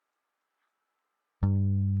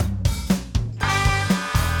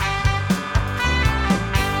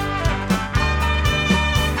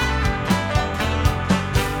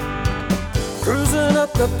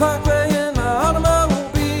parkway in my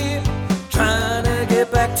automobile, trying to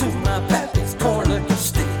get back to my pappy's corn liquor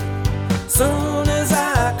steal. Soon as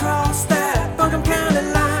I crossed that Buncombe County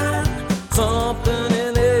line, something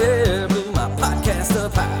in the air blew my podcast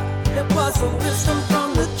up high. It was the wisdom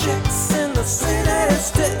from the chicks in the city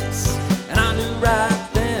sticks, and I knew right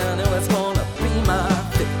then it was gonna be my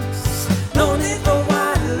fix. No need for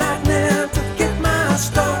white lightning to get my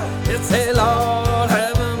start. It's hey Lord,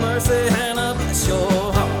 have mercy, Hannah, bless your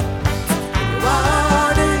heart.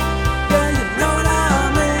 Wardy, yeah, you know what I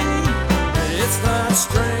mean. It's not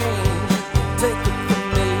strange, take it from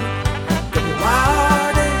me.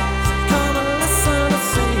 Wardy, come and listen to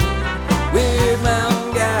see weird mountain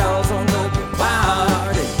gals on the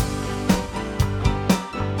Wardy.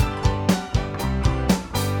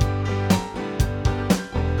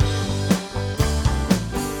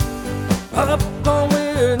 Up on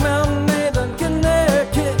Weird Mountain, Nathan getting their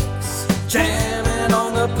kicks, jamming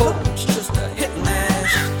on the porch just to hit and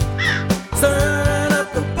mash, stirring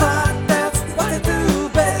up the pot, that's what they do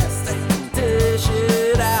best. They can dish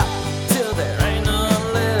it out till there ain't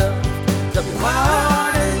none left.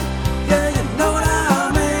 W-Y-R-D, yeah, you know what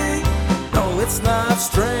I mean. No, it's not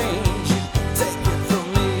strange, you can take it from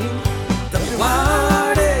me.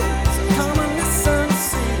 W-Y-R-D, so come and listen to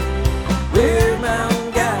see Weird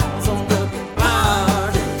Mountain Gals on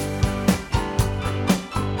W-Y-R-D.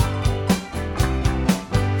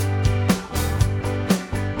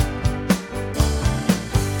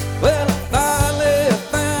 Well, I finally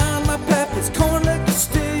found my pappy's corn liquor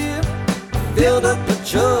steal. Filled up a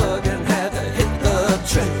jug and had to hit the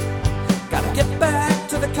trail. Gotta get back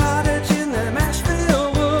to the cottage in the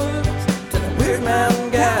Mashville woods, to the Weird Mountain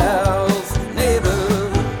Gals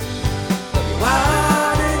neighborhood.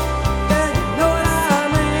 W-Y-R-D, yeah, you know what I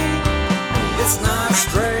mean. It's not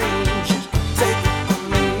strange, you can take it from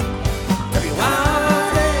me.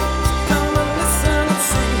 W-Y-R-D, come and listen and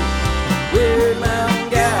see Weird Mountain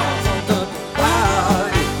Gals on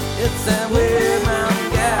W-Y-R-D. It's them Weird Mountain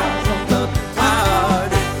Gals on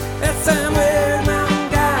W-Y-R-D. It's them Weird Mountain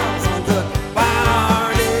Gals on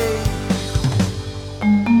W-Y-R-D.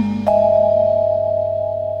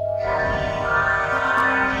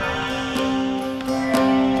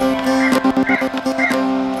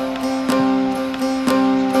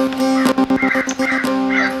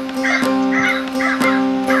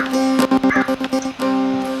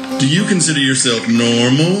 Do you consider yourself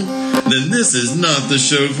normal? Then this is not the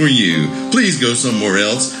show for you. Please go somewhere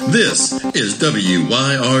else. This is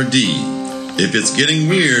WYRD. If it's getting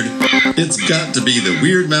weird, it's got to be the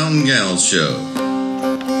Weird Mountain Gals show.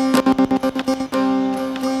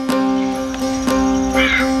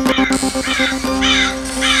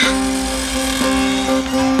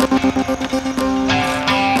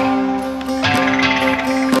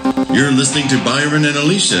 You're listening to Byron and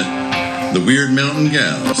Alicia, the Weird Mountain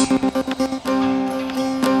Gals.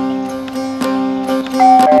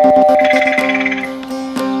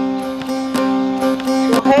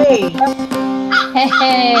 Well, hey,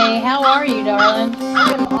 Hey, how are you, darling?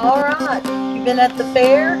 I'm all right. You been at the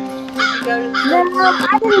fair? Did you go to the No, fair?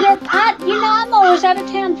 I didn't get. I'm always out of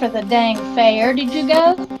town for the dang fair. Did you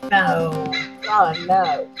go? No. Oh,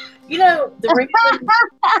 no. You know, the reason,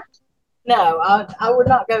 no, I would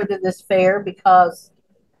not go to this fair because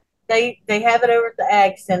they have it over at the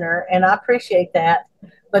Ag Center, and I appreciate that.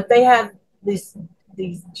 But they have these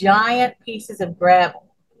giant pieces of gravel.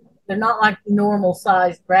 They're not like normal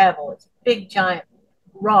sized gravel. It's big giant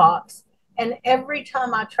rocks. And every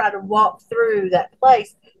time I try to walk through that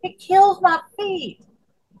place, it kills my feet.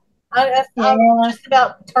 I Yeah. just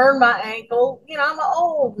about turn my ankle. You know, I'm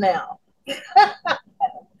old now.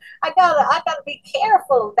 I gotta be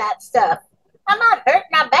careful of that stuff. I might hurt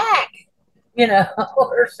my back, you know,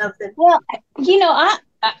 or something. Well,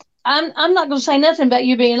 I'm not going to say nothing about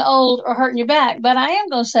you being old or hurting your back, but I am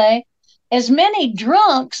going to say, as many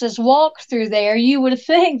drunks as walk through there, you would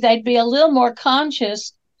think they'd be a little more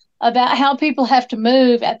conscious about how people have to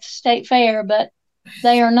move at the state fair, but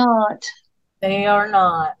they are not. They are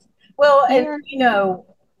not. Well, They and are. you know,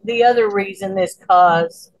 the other reason is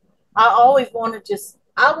cause I always want to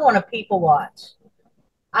I want to people watch.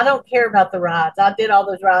 I don't care about the rides. I did all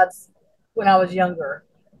those rides when I was younger.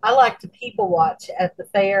 I like to people watch at the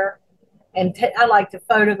fair, and I like to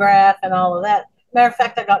photograph and all of that. Matter of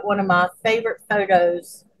fact, I got one of my favorite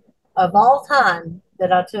photos of all time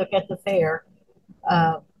that I took at the fair,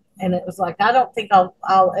 uh, and it was like I don't think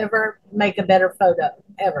I'll ever make a better photo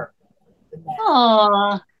ever than that.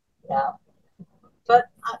 Aw. Yeah. But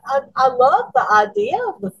I love the idea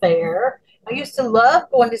of the fair. I used to love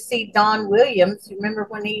going to see Don Williams. You remember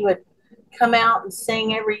when he would come out and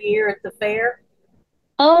sing every year at the fair?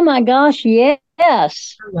 Oh my gosh,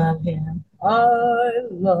 yes. I love him. I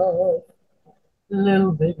love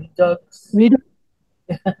little baby ducks. We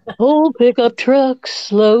old pickup trucks,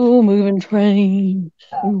 slow moving trains,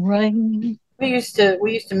 rain. We used to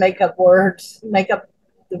make up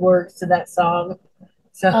the words to that song.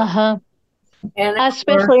 So Uh-huh. and I of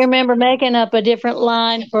especially course, remember making up a different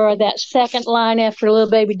line for that second line after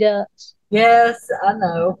Little Baby Ducks. yes, I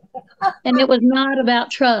know. And it was not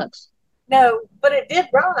about trucks. No, but it did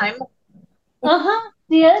rhyme. Uh-huh.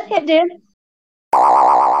 Yeah, it did.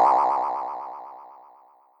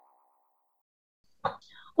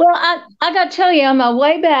 Well, I got to tell you, on my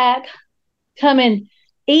way back coming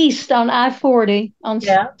east on I-40 on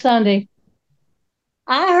Yeah. Sunday,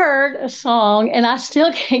 I heard a song and I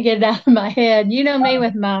still can't get it out of my head. You know me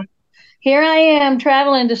with my, here I am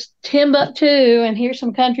traveling to Timbuktu and hear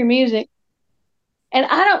some country music. And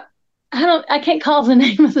I can't call the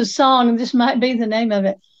name of the song, and this might be the name of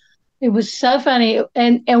it. It was so funny.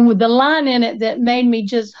 And with the line in it that made me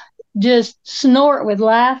just snort with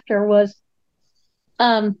laughter was,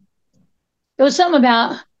 um, it was something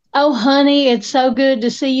about, oh honey, it's so good to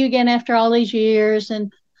see you again after all these years,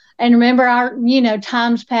 and remember our,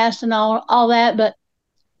 times past and all that, but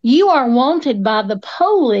you are wanted by the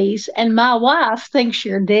police and my wife thinks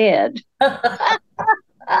you're dead.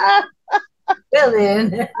 Well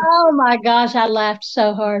then, Oh my gosh, I laughed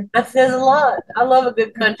so hard. that says a lot. I love a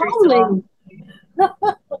good The country song.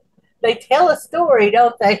 police, They tell a story,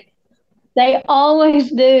 don't they? they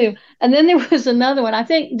always do. And then there was another one. I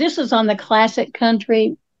think this was on the classic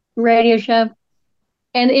country radio show,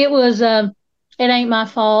 and it was it ain't my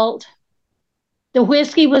fault. The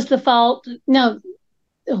whiskey was the fault. No,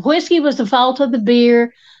 the whiskey was the fault of the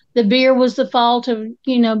beer. The beer was the fault of,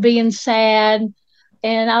 being sad.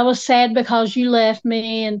 And I was sad because you left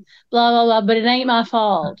me and blah, blah, blah, but it ain't my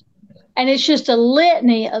fault. And it's just a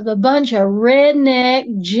litany of a bunch of redneck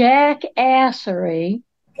jackassery.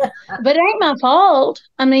 But it ain't my fault.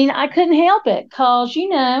 I mean, I couldn't help it because,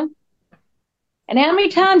 and how many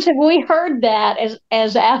times have we heard that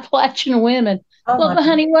as Appalachian women? Oh Well, my but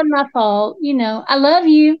honey, it wasn't my fault. I love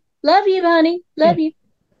you. Love you, honey. Love God. you.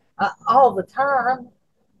 All the time.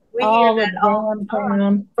 We hear All the that all damn the time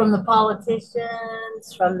time. from the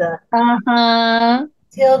politicians, from the Uh-huh.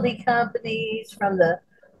 utility companies, from the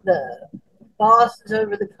bosses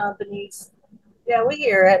over the companies. Yeah, we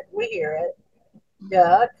hear it. We hear it.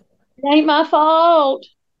 Yeah. It ain't my fault.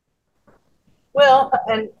 Well,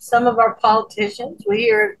 and some of our politicians, we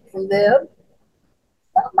hear it from them.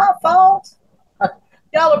 Not my fault.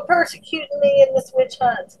 Y'all are persecuting me in this witch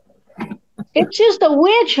hunt. It's just a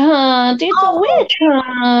witch hunt. It's a Oh witch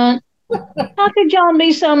hunt. How could y'all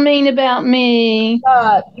be so mean about me?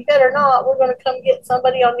 God, you better not. We're going to come get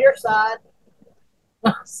somebody on your side.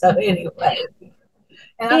 So anyway,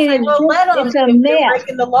 and I say, It is well, just, let them. it's a If they're mess.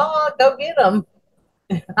 breaking the law, go get them.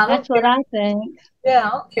 I don't That's what care. I think. Yeah, I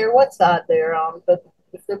don't care what side they're on, but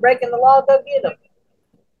if they're breaking the law, go get them.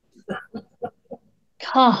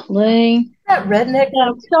 Golly. That redneck So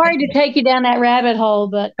from sorry to take you down that rabbit hole,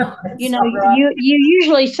 but it's all right. you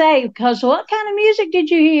usually say, because what kind of music did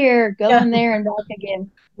you hear? Go Yeah. in there and back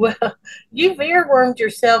again. Well, you've earwormed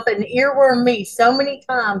yourself and earwormed me so many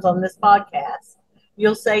times on this podcast.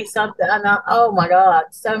 You'll say something, and oh my God,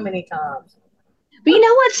 so many times. But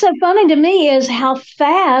what's so funny to me is how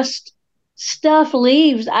fast stuff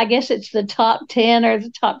leaves. I guess it's the top 10 or the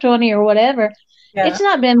top 20 or whatever. Yeah. It's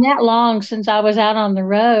not been that long since I was out on the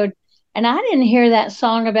road. And I didn't hear that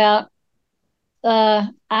song about I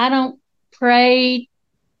don't pray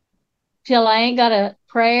till I ain't got a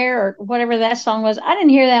prayer or whatever that song was. I didn't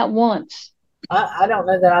hear that once. I don't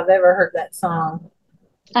know that I've ever heard that song.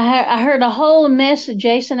 I heard a whole mess of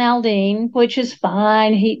Jason Aldean, which is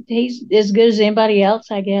fine. He's as good as anybody else,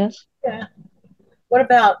 I guess. Yeah. What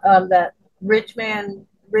about that rich man?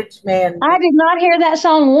 I did not hear that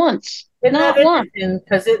song once. Isn't that Not once. interesting?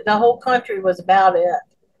 Because the whole country was about it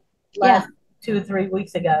Yeah. last 2 or 3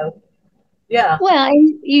 weeks ago. Yeah. Well,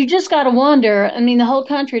 and you just got to wonder. I mean, the whole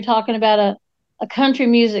country talking about a country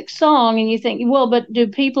music song, and you think, well, but do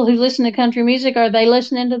people who listen to country music, are they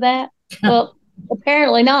listening to that? Well,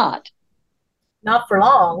 apparently not. Not for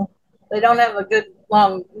long. They don't have a good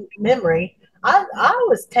long memory. I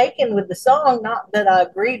was taken with the song, not that I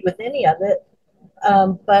agreed with any of it,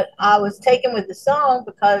 but I was taken with the song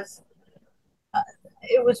because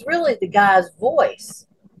it was really the guy's voice.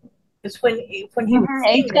 Because when he was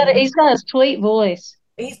singing, He's got a sweet voice.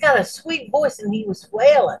 he's got a sweet voice and he was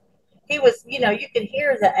wailing. He was, you could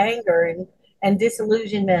hear the anger and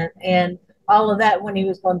disillusionment and all of that when he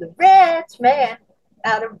was on the rich man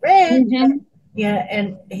out of rich. Hmm. Yeah,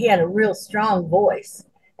 and he had a real strong voice.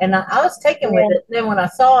 And I was taken with Yeah. it. Then when I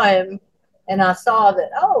saw him, and I saw that,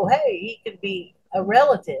 oh, hey, he could be a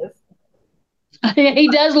relative. He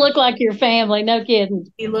does look like your family, no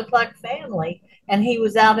kidding. He looked like family, and he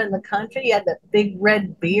was out in the country. He had that big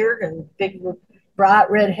red beard and big bright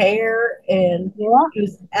red hair, and Yeah. he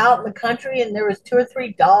was out in the country, and there was two or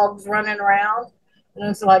three dogs running around, and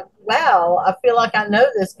it's like, wow, I feel like I know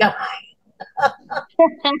this guy. I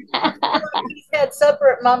feel like he's had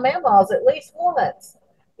supper at my mama's at least once.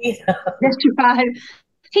 You know, That's right.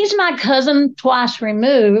 He's my cousin twice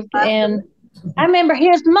removed, and I remember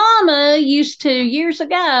his mama used to years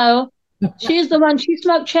ago. She's the one she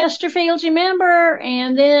smoked Chesterfields, you remember?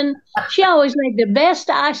 And then she always made the best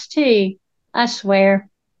iced tea. I swear,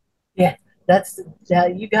 yeah, that's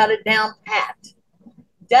you got it down pat,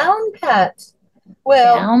 down pat.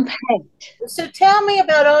 Well, down pat. so tell me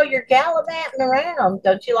about all your gallivanting around.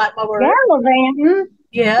 Don't you like my word? Gallivanting. Where'd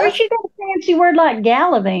Yes. you get a fancy word like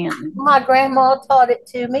gallivanting? My grandma taught it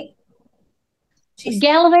to me. She's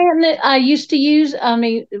Gallivanting, I used to use,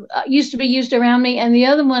 used to be used around me. And the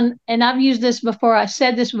other one, and I've used this before, I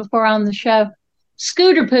said this before on the show,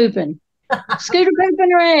 scooter pooping, scooter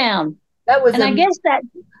pooping around. that was And a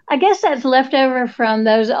I guess that's left over from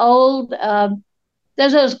those old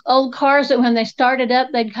cars that when they started up,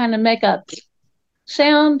 they'd kind of make a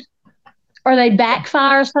sound or they'd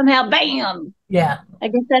backfire somehow. Bam! yeah. I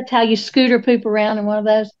guess that's how you scooter poop around in one of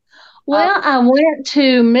those. Well, Um, I went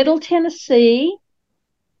to Middle Tennessee,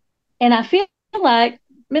 and I feel like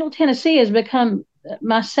Middle Tennessee has become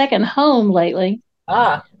my second home lately.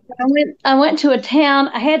 ah, I went to a town.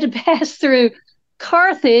 I had to pass through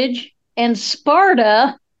Carthage and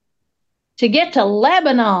Sparta to get to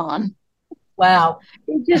Lebanon. wow.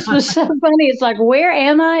 It just was so funny. It's like, where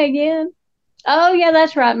am I again? Oh yeah,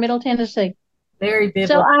 that's right, Middle Tennessee. Very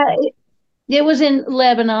So biblical. it was in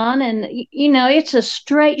Lebanon, and it's a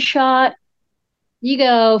straight shot. You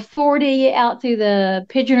go 40 out through the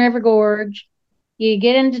Pigeon River Gorge. You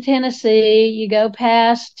get into Tennessee. You go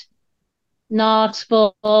past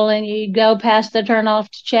Knoxville, and you go past the turnoff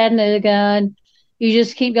to Chattanooga, and you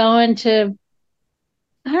just keep going to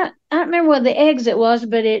I don't remember what the exit was,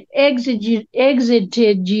 but it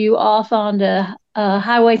exited you off onto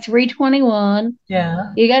Highway 321.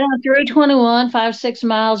 Yeah. You got on 321, 5, 6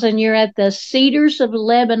 miles, and you're at the Cedars of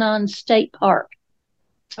Lebanon State Park.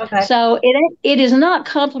 Okay. So it is not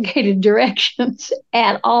complicated directions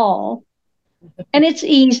at all, and it's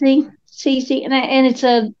easy. It's easy, and it's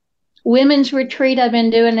a women's retreat I've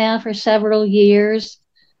been doing now for several years,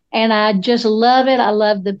 and I just love it. I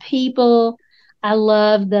love the people. I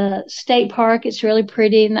love the state park. It's really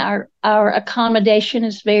pretty, and our accommodation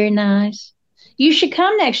is very nice. You should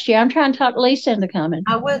come next year. I'm trying to talk Lisa into coming.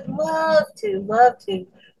 I would love to, love to.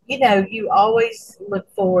 You know, you always look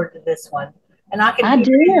forward to this one. And I can I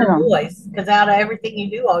hear it in your do. voice because out of everything you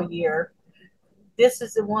do all year, this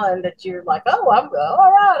is the one that you're like, oh, I'm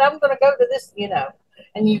all right. I'm going to go to this, you know.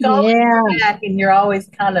 And you can always Yeah, come back and you're always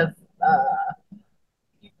kind of,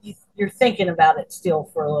 you're thinking about it still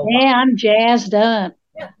for a little yeah, while. I'm jazzed up.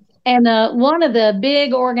 Yeah. And one of the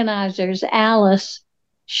big organizers, Alice,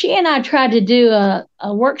 she and I tried to do a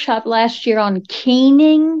workshop last year on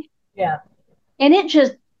keening, Yeah. and it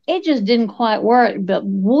just didn't quite work. But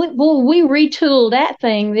we retooled that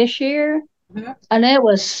thing this year, Mhm. and it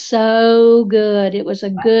was so good. It was a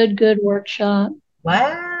good workshop.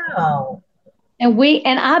 Wow.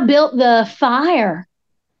 And I built the fire.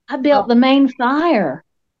 I built Well, the main fire.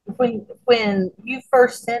 when you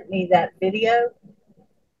first sent me that video,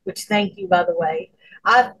 which thank you by the way,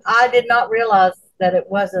 I did not realize that it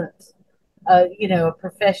wasn't a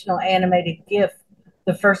professional animated GIF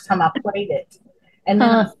the first time I played it. And then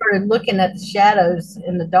I Huh. started looking at the shadows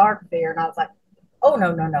in the dark there, and I was like, oh,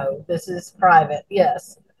 no, no, no, this is private.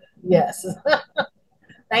 Yes, yes.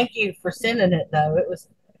 Thank you for sending it, though.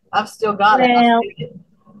 I've still got it. I'll Well, see it.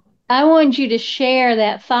 I want you to share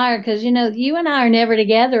that fire because you and I are never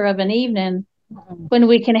together of an evening when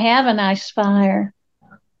we can have a nice fire.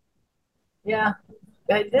 Yeah,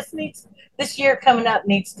 this year coming up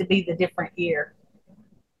needs to be the different year.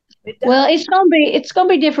 It Well, does. it's gonna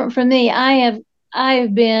be different for me. I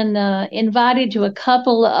have been invited to a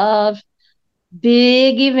couple of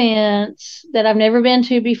big events that I've never been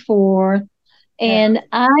to before, Yeah.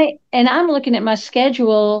 and I'm looking at my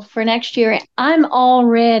schedule for next year. I'm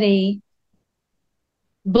already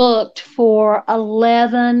booked for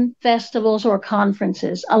 11 festivals or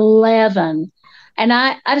conferences. 11, and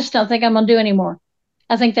I just don't think I'm gonna do any more.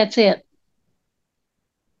 I think that's it.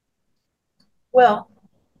 Well,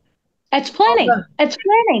 That's plenty. although, That's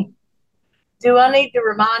plenty. do I need to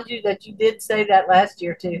remind you that you did say that last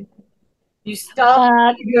year too? You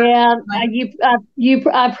stopped. Yeah, Like,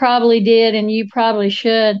 I probably did, and you probably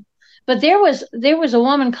should. But there was a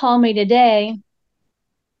woman called me today.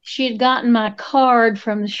 She had gotten my card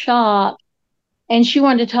from the shop, and she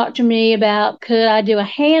wanted to talk to me about could I do a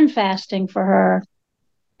hand fasting for her.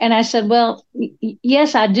 And I said, well,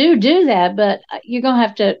 yes, I do that, but you're gonna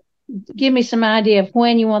have to give me some idea of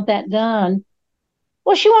when you want that done.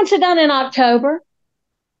 Well, she wants it done in October.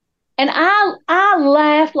 And I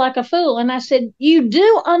laughed like a fool and I said, you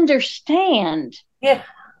do understand yeah,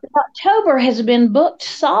 October has been booked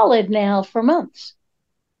solid now for months.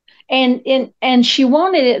 And she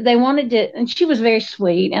wanted it, they wanted it, and she was very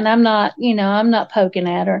sweet. And I'm not poking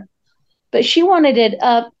at her, but she wanted it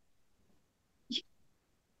up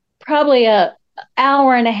probably a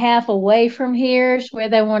hour and a half away from here is where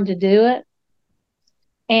they wanted to do it.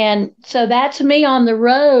 And so that's me on the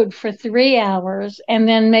road for 3 hours and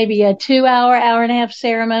then maybe a 2 hour, hour and a half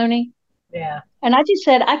ceremony. yeah. And I just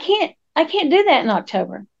said, I can't do that in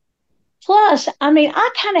October. Plus, I mean, I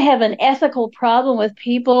kind of have an ethical problem with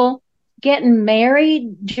people getting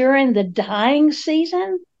married during the dying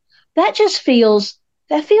season. That just feels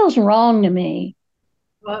wrong to me.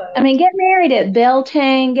 I Well, mean, get married at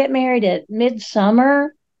Beltane, get married at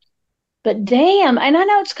midsummer, but damn, and I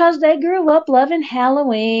know it's because they grew up loving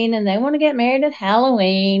Halloween and they want to get married at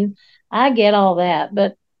Halloween. I get all that,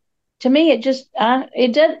 but to me,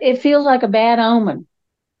 it feels like a bad omen.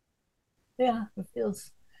 yeah, it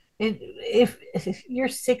feels if you're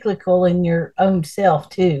cyclical in your own self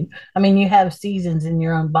too. I mean, you have seasons in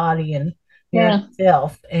your own body and your own Yeah,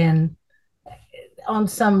 self, and on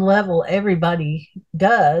some level, everybody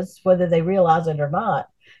does, whether they realize it or not.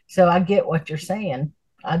 So I get what you're saying.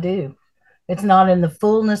 I do. It's not in the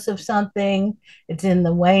fullness of something, it's in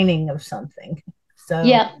the waning of something. So,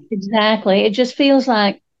 yeah, exactly. It just feels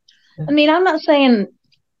like, I mean, I'm not saying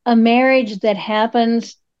a marriage that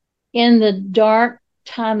happens in the dark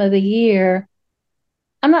time of the year,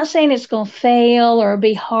 I'm not saying it's going to fail or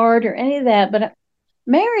be hard or any of that, but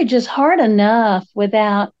marriage is hard enough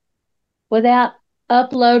without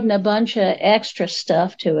uploading a bunch of extra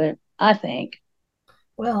stuff to it, I think.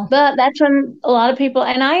 well, But that's when a lot of people,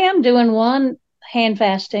 and I am doing one hand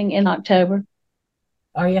fasting in October.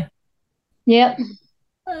 are you? Yep.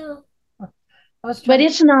 Well, I was But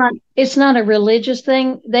trying. it's not a religious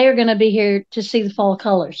thing. They are going to be here to see the fall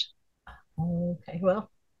colors. Okay, well,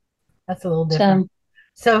 that's a little different.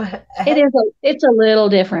 So So, it's a little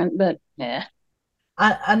different, but yeah.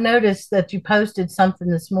 I noticed that you posted something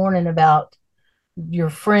this morning about your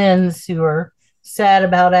friends who are sad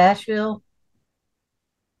about Asheville,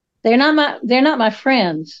 They're not my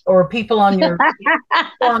friends. or on your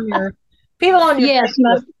people on your Yes,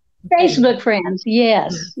 my Facebook page Facebook friends.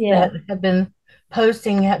 Yes, yeah. that have been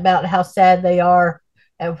posting about how sad they are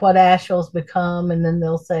at what Asheville's become, and then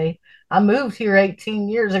they'll say, "I moved here 18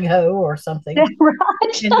 years ago" or something,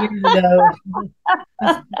 Right. 10 years ago,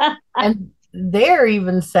 and they're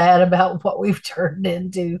even sad about what we've turned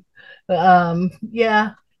into.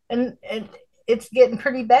 Yeah, and it's getting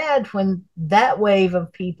pretty bad when that wave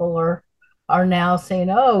of people are now saying,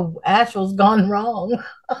 "Oh, Asheville's gone wrong."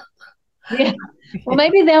 Yeah. Well,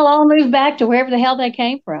 maybe they'll all move back to wherever the hell they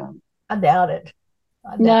came from. I doubt it.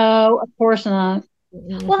 I doubt. No, of course not.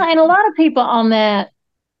 Well, Mhm. and a lot of people on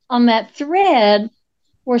that thread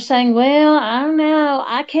were saying, "Well, I don't know.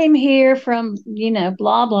 I came here from,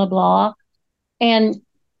 blah blah blah." And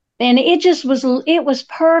it was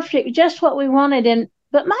perfect, just what we wanted. And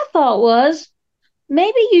but my thought was,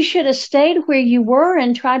 maybe you should have stayed where you were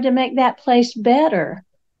and tried to make that place better.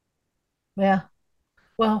 Yeah.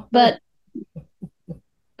 Well, But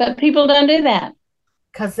but people don't do that.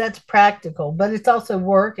 because that's practical, but it's also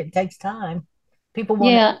work. It takes time. People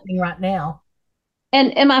want Yeah. everything right now.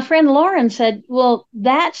 And my friend Lauren said, well,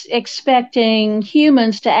 that's expecting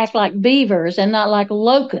humans to act like beavers and not like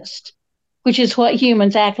locusts, which is what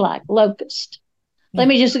humans act like, locusts. Let Yeah.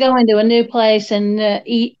 me just go into a new place and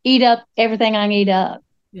eat up everything I can eat up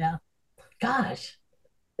Yeah. Gosh,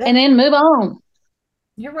 and that then move on.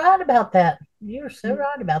 you're right about that. You're so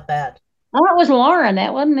right about that. Oh, it was Lauren.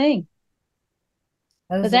 That wasn't me.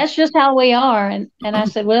 That But was that's just how we are. And I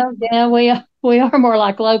said, well, yeah, we are more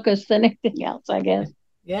like locusts than anything else, I guess.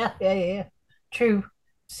 yeah. True.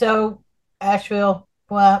 So, Asheville,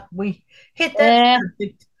 well, we hit that Yeah,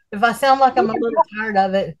 subject. If I sound like I'm a little tired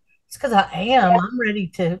of it, it's because I am. I'm ready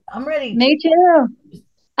to me too.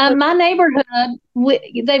 put, My neighborhood,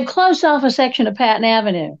 they've closed off a section of Patton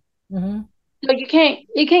Avenue. mhm. So you can't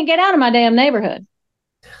get out of my damn neighborhood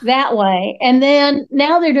that way. And then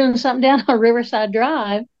now they're doing something down on Riverside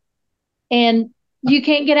Drive, and you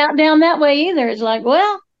can't get out down that way either. It's like,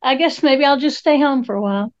 well, I guess maybe I'll just stay home for a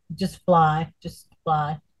while. Just fly, just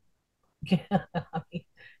fly. I mean,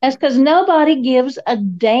 That's because nobody gives a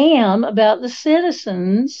damn about the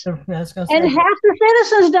citizens. I was gonna And say half the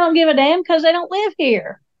citizens don't give a damn because they don't live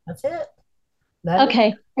here. that's it. That is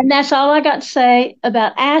Okay. And that's all I got to say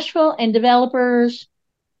about Asheville and developers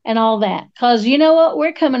and all that. Because you know what?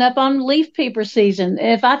 We're coming up on leaf peeper season.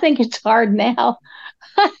 If I think it's hard now,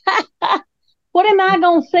 what am I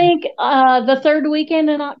going to think the third weekend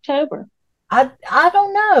in October? I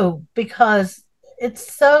don't know because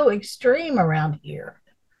it's so extreme around here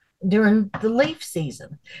during the leaf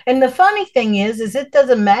season. And the funny thing is it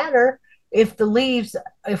doesn't matter if the leaves,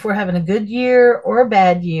 if we're having a good year or a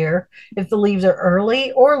bad year, if the leaves are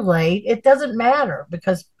early or late, it doesn't matter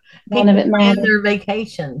because None of people it plan matters. their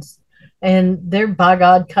vacations and they're by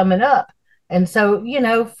God coming up. And so,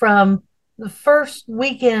 from the first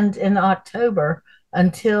weekend in October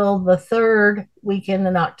until the third weekend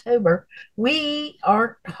in October, we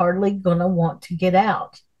aren't hardly going to want to get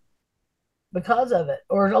out because of it,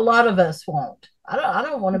 or a lot of us won't. I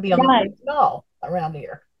don't want to be on the Right. road at all around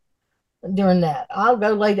here during that. I'll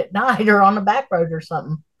go late at night or on the back road or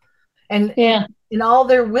something. And Yeah. in all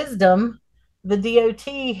their wisdom, the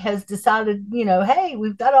DOT has decided, hey,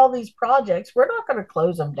 we've got all these projects. We're not going to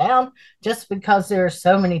close them down just because there are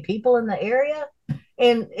so many people in the area.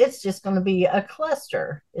 And it's just going to be a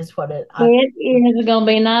cluster, is what I think. It is going to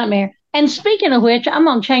be a nightmare. And speaking of which, I'm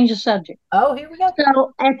going to change the subject. Oh, here we go.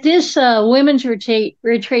 So at this women's retreat,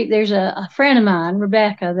 there's a friend of mine,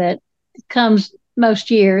 Rebecca, that comes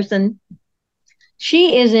most years, and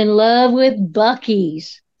she is in love with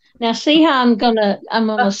Bucky's. Now, see how I'm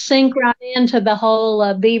gonna sink right into the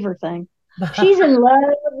whole beaver thing. She's in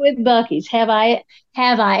love with Bucky's. Have I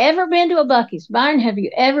ever been to a Bucky's? Byron, have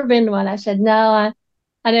you ever been to one? I said no,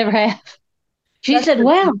 I never have. She That's said, the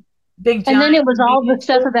wow. big And then giant it was all the convenience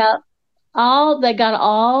stuff store. about all they got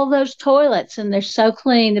all those toilets and they're so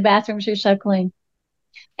clean. The bathrooms are so clean.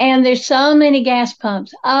 And there's so many gas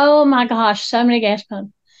pumps. Oh my gosh, so many gas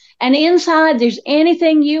pumps. And inside there's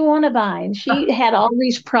anything you want to buy. And she had all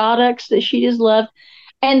these products that she just loved.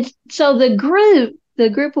 And so the group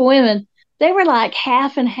of women, they were like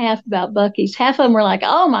half and half about Bucky's. Half of them were like,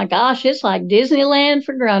 oh my gosh, it's like Disneyland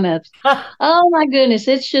for grown-ups. Oh my goodness,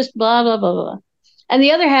 it's just blah, blah, blah, blah. And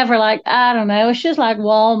the other half are like, I don't know, it's just like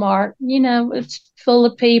Walmart, it's full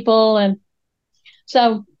of people. And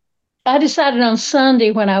so I decided on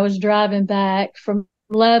Sunday when I was driving back from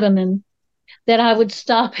Lebanon that I would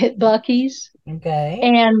stop at Bucky's Okay.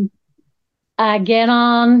 and I get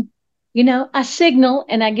on, I signal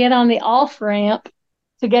and I get on the off ramp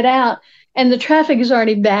to get out, and the traffic is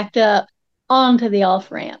already backed up onto the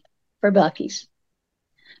off ramp for Bucky's.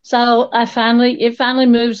 So it finally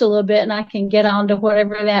moves a little bit and I can get onto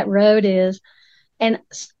whatever that road is. And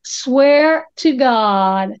swear to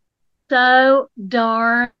God, so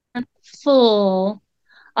darn full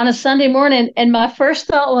on a Sunday morning. And my first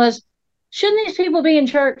thought was, shouldn't these people be in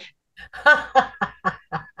church?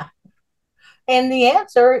 And the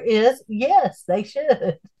answer is yes, they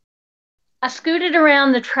should. I scooted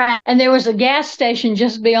around the track and there was a gas station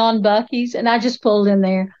just beyond Bucky's. And I just pulled in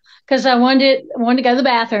there because I wanted to go to the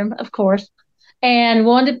bathroom, of course, and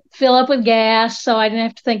wanted to fill up with gas so I didn't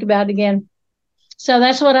have to think about it again. So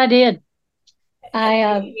that's what I did. You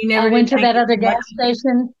I never did went to make that it other to gas Bucky.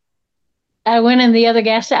 station. I went in the other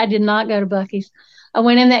gas. I did not go to Bucky's. I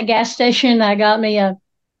went in that gas station. I got me a.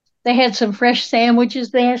 They had some fresh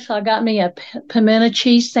sandwiches there, so I got me a pimento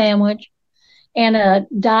cheese sandwich and a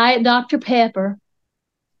diet Dr Pepper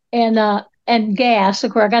and gas.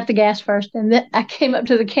 Of course, I got the gas first, and then I came up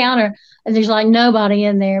to the counter, and there's like nobody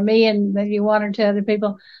in there. Me and maybe one or two other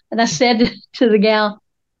people. And I said to the gal,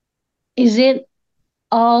 "Is it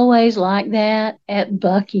always like that at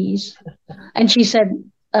Bucky's?" And she said,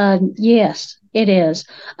 yes, it is,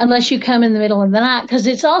 unless you come in the middle of the night, because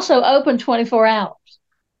it's also open 24 hours.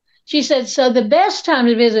 She said, so the best time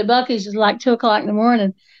to visit Bucky's is like 2 o'clock in the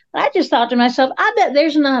morning. And I just thought to myself, I bet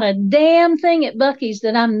there's not a damn thing at Bucky's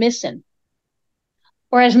that I'm missing.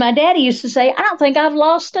 Or as my daddy used to say, I don't think I've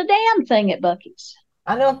lost a damn thing at Bucky's.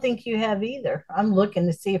 I don't think you have either. I'm looking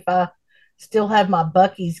to see if I still have my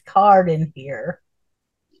Bucky's card in here.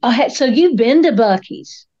 Oh, so you've been to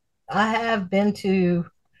Bucky's. I have been to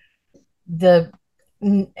the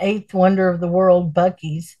eighth wonder of the world,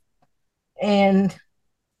 Bucky's. And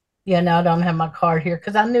yeah, no, I don't have my card here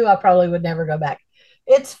because I knew I probably would never go back.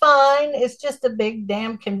 It's fine. It's just a big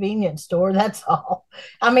damn convenience store. That's all.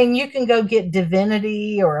 I mean, you can go get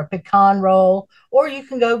divinity or a pecan roll, or you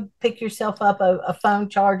can go pick yourself up a phone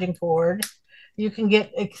charging cord. You can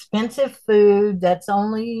get expensive food that's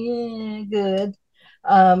only good.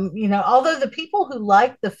 Although the people who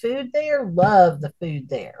like the food there love the food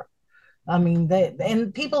there. I mean,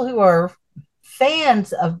 and people who are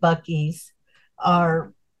fans of Bucky's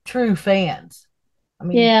are true fans. I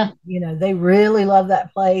mean, Yeah. they really love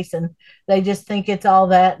that place, and they just think it's all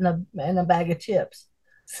that and a bag of chips.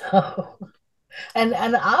 So, and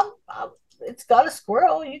it's got a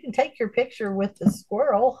squirrel. You can take your picture with the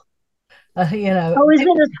squirrel. Oh, is it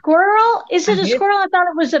a squirrel? Is it a It, squirrel? I thought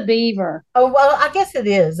it was a beaver. oh well, I guess it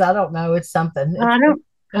is. I don't know. It's something. I don't.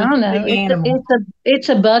 I It's don't a know. big animal. It's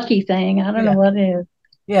a Bucky thing. I don't know Yeah, what it is.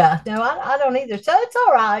 yeah. No, I don't either. So it's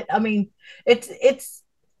all right. I mean, it's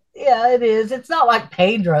yeah, it is. It's not like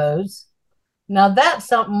Pedro's. Now that's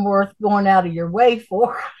something worth going out of your way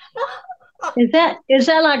for. Is that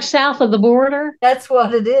like south of the border? That's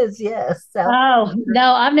what it is. Yes. South. Oh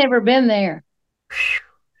no, I've never been there.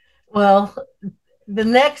 Well, the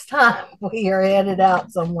next time we are headed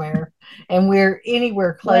out somewhere and we're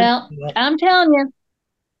anywhere close Well, to it, I'm telling you,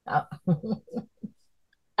 I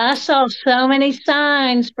I saw so many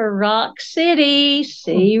signs for Rock City.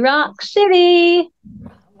 See Rock City.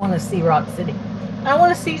 want to see Rock City. I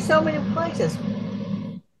want to see so many places.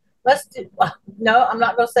 Let's do. No, I'm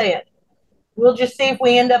not going to say it. We'll just see if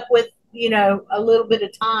we end up with a little bit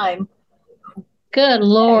of time. Good Hey,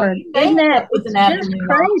 Lord. you may Isn't end that, up with it's an just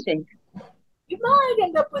afternoon off. crazy. You might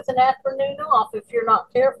end up with an afternoon off if you're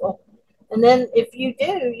not careful. And then if you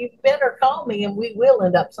do, you better call me and we will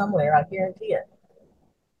end up somewhere. I guarantee it.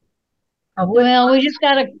 I wouldn't. Well, we just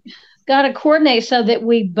gotta coordinate so that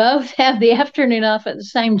we both have the afternoon off at the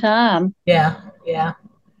same time. Yeah, yeah.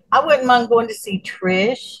 I wouldn't mind going to see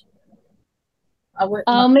Trish. I wouldn't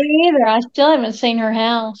mind. Oh, me either. I still haven't seen her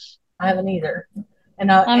house. I haven't either.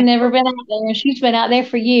 And I've never been out there. She's been out there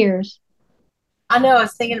for years. I know I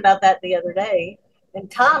was thinking about that the other day, and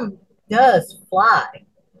time does fly.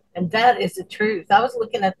 And that is the truth. I was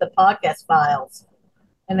looking at the podcast files,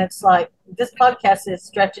 and it's like this podcast is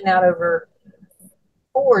stretching out over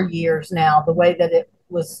 4 years now, the way that it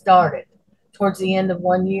was started towards the end of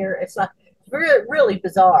one year. It's like really, really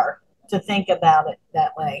bizarre to think about it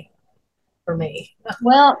that way for me.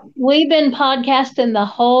 Well, we've been podcasting the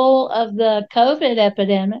whole of the COVID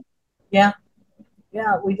epidemic. Yeah,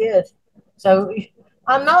 yeah, we did. So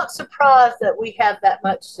I'm not surprised that we have that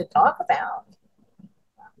much to talk about.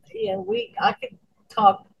 I could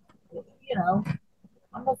talk, you know,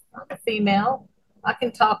 I'm a female. I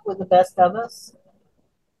can talk with the best of us.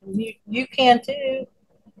 You can too,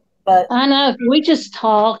 but I know. We just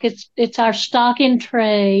talk. It's our stock in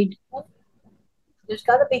trade. there's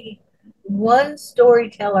got to be one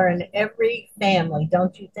storyteller in every family,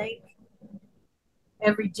 don't you think?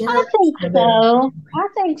 Every I think generation of every so. family. I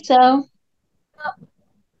think so.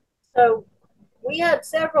 So we had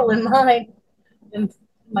several in mind, and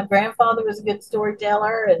my grandfather was a good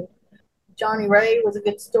storyteller, and Johnny Ray was a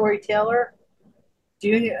good storyteller.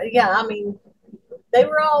 Junior, yeah, I mean, they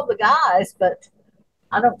were all the guys, but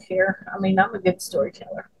I don't care. I mean, I'm a good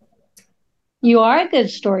storyteller. You are a good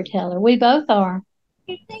storyteller. We both are.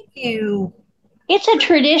 Thank you. It's a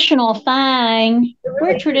traditional thing. It We're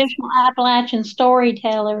really is. traditional Appalachian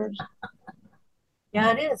storytellers.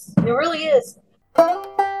 Yeah, it is. It really is.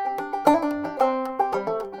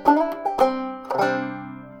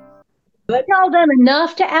 But Y'all done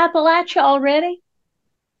enough to Appalachia already?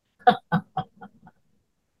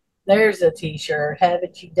 there's a T-shirt.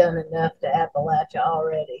 Haven't you done enough to Appalachia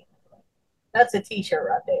already? That's a T-shirt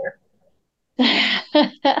right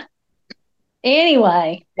there.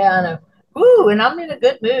 Anyway, Yeah, I know. Woo, and I'm in a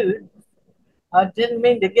good mood. I didn't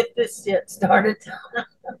mean to get this shit started.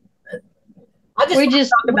 I just we're want to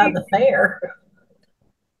just talk about we the fair.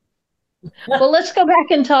 well, let's go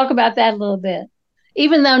back and talk about that a little bit.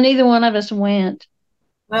 Even though neither one of us went.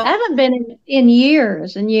 I Well, haven't been in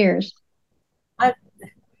years and years. I,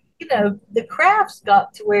 the crafts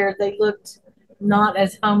got to where they looked not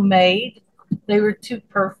as homemade. They were too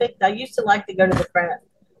perfect. I used to like to go to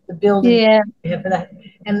the building Yeah. for that,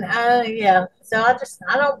 and yeah. So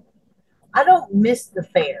I don't miss the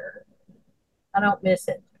fair. I don't miss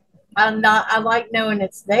it. I'm not. I like knowing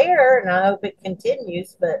it's there, and I hope it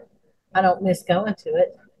continues. But I don't miss going to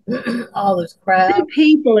it. All those Too crowds.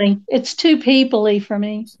 peoply. It's too peoply for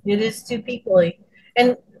me. It is too peoply,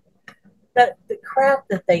 and the crap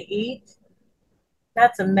that they eat.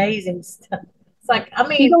 That's amazing stuff. It's like I You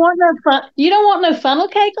mean, don't want no fun. You don't want no funnel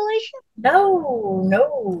cake, Alicia? no,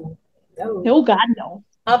 no, no. Oh God, no.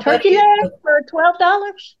 My Turkey buddy leg Edwin, for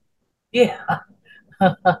 $12. yeah.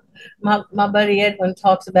 My buddy Edwin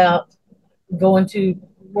talks about going to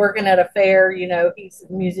working at a fair. He's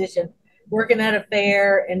a musician, working at a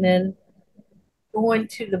fair, and then going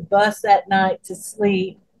to the bus that night to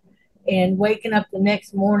sleep and waking up the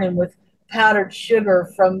next morning with powdered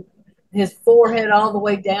sugar from his forehead all the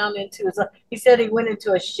way down into his. He said he went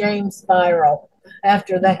into a shame spiral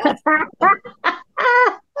after that.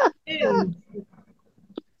 Dude,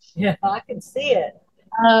 yeah, I can see it.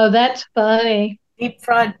 Oh, that's funny. Deep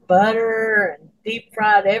fried butter and deep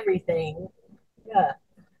fried everything. Yeah,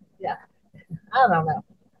 yeah. I don't know.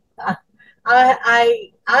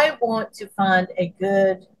 I I want to find a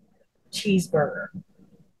good cheeseburger.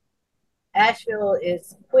 Asheville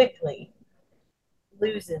is quickly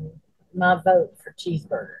losing my vote for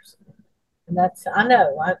cheeseburgers. And that's I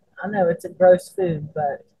know it's a gross food,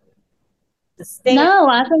 but the stand No,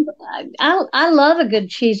 I think I love a good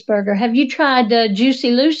cheeseburger. Have you tried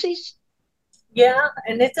Juicy Lucy's? yeah,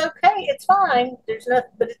 and it's okay, it's fine. There's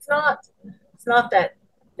nothing but it's not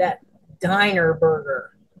that diner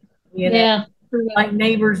burger, you know, Yeah, like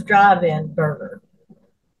Neighbors Drive In burger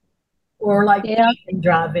or like yeah. Beacon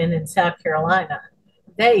Drive In South Carolina.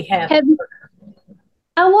 They have Have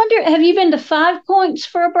I wonder? Have you been to Five Points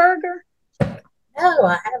for a burger? no,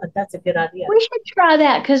 I haven't. That's a good idea. We should try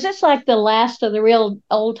that because it's like the last of the real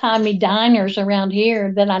old timey diners around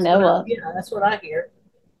here that I know of. Yeah, that's what I hear.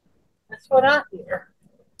 That's what I hear.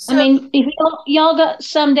 I So mean, if y'all got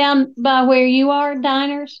some down by where you are,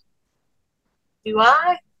 diners? do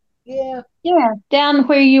I? Yeah. Yeah, down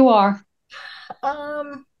where you are.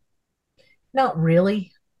 Um, not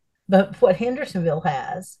really. But what Hendersonville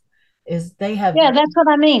has is they have, Yeah, that's what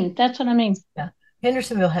I mean. That's what I mean. yeah,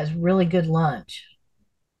 Hendersonville has really good lunch.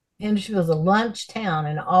 Hendersonville's a lunch town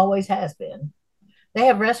and always has been. They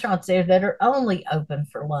have restaurants there that are only open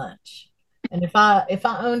for lunch. And if I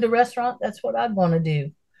owned a restaurant, that's what I'd want to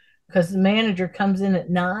do because the manager comes in at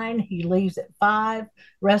 9, he leaves at 5.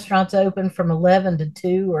 Restaurants open from 11 to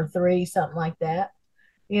 2 or 3, something like that.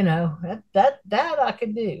 That I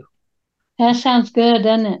could do. That sounds good,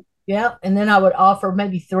 doesn't it? Yeah, and then I would offer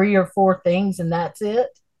maybe 3 or 4 things, and that's it.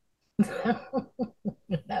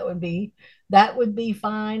 that would be that would be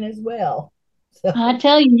fine as well. I So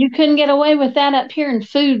tell you, you couldn't get away with that up here in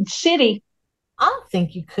Food City, I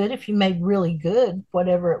think you could if you made really good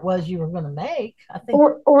whatever it was you were going to make. I think,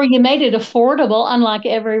 or you made it affordable, unlike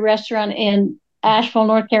every restaurant in Asheville,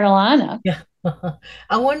 North Carolina. yeah.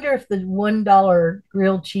 I wonder if the $1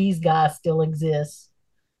 grilled cheese guy still exists.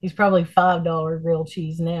 He's probably $5 grilled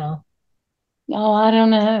cheese now. Oh, I don't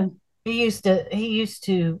know. He used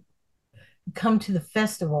to come to the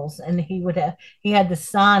festivals and he had the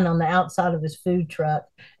sign on the outside of his food truck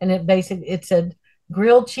and it said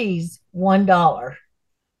grilled cheese $1.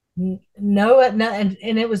 No, no, and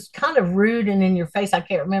it was kind of rude and in your face. I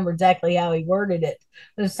can't remember exactly how he worded it,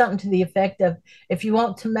 but it's something to the effect of, if you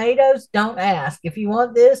want tomatoes, don't ask. If you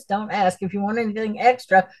want this, don't ask. If you want anything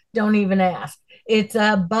extra, don't even ask. It's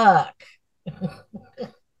 $1.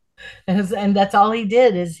 And that's all he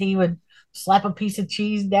did is he would slap a piece of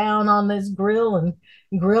cheese down on this grill and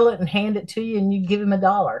grill it and hand it to you and you give him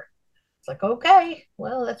 $1. It's like, okay,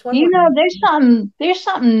 well, that's one way. You know, there's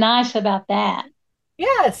something nice about that.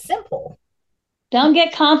 Yeah, it's simple. Don't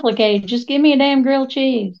get complicated. Just give me a damn grilled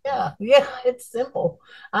cheese. Yeah, yeah, it's simple.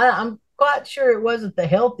 I'm quite sure it wasn't the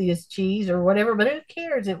healthiest cheese or whatever, but who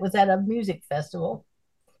cares? It was at a music festival.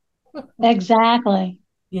 Exactly.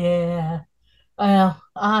 Yeah. Well,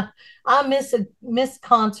 I miss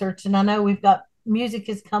concerts, and I know we've got music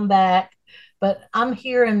has come back, but I'm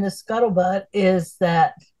hearing the scuttlebutt is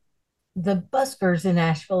that the buskers in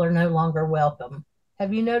Asheville are no longer welcome.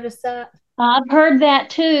 Have you noticed that? I've heard that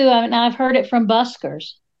too. I mean, I've heard it from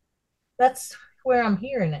buskers. That's where I'm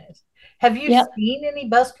hearing it. Have you Yep, seen any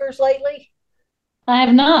buskers lately? I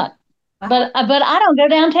have not. I have. But I don't go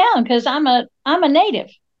downtown because I'm a native.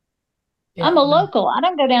 Yeah. I'm a local. I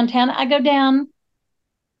don't go downtown. I go down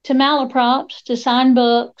to Malaprops to sign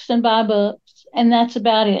books and buy books, and that's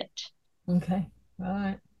about it. Okay. All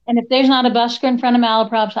right. And if there's not a busker in front of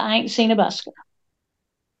Malaprops, I ain't seen a busker.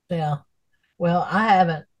 Yeah. Well, I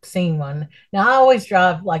haven't seen one. Now I always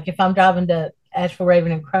drive like if I'm driving to Asheville,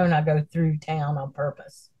 Raven, and Crone, I go through town on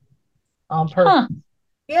purpose. On purpose. Huh.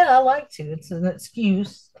 Yeah, I like to. It's an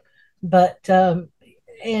excuse, but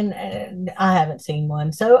and I haven't seen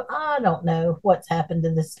one, so I don't know what's happened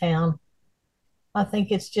to this town. I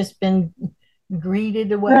think it's just been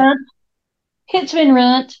greeted away, Runt. It's been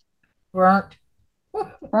runt. burnt,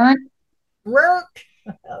 Runt. burnt.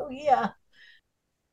 Oh yeah,